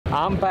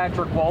I'm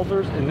Patrick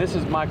Walters, and this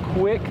is my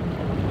quick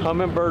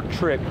Humminbird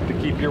trick to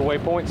keep your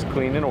waypoints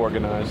clean and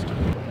organized.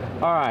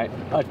 All right,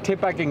 a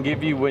tip I can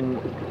give you when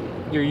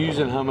you're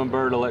using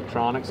Humminbird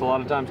electronics a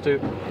lot of times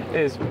too,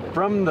 is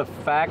from the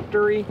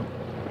factory,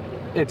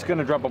 it's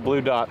gonna drop a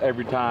blue dot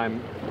every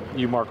time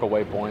you mark a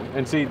waypoint.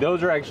 And see,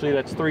 those are actually,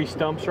 that's 3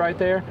 stumps right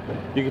there.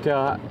 You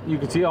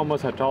can see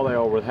almost how tall they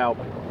are with how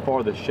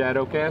far the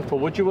shadow casts. But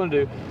what you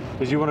wanna do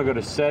is you wanna go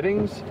to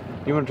settings,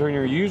 you wanna turn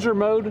your user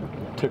mode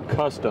to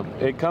custom.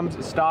 It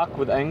comes stock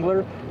with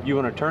Angler. You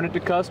wanna turn it to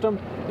custom,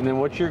 and then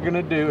what you're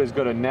gonna do is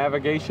go to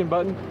navigation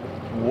button,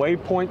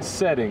 Waypoint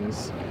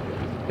Settings.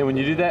 And when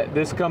you do that,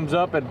 this comes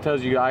up and it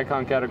tells you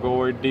icon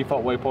category,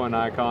 default waypoint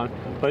icon,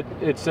 but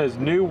it says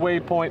new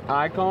waypoint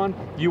icon.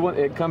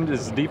 It comes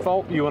as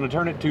default. You want to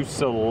turn it to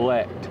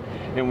select.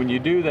 And when you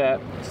do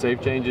that,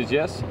 save changes,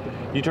 yes.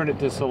 You turn it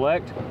to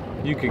select.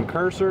 You can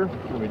cursor.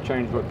 Let me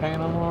change what pane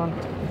I'm on.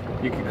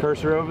 You can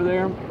cursor over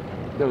there.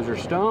 Those are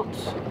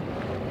stumps.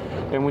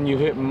 And when you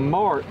hit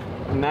mark,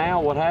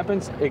 now what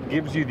happens? It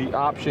gives you the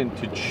option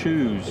to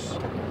choose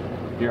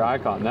your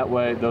icon. That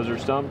way, those are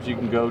stumps. You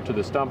can go to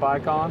the stump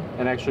icon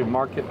and actually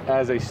mark it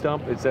as a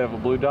stump instead of a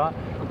blue dot.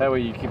 That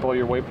way you keep all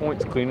your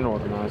waypoints clean and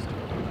organized.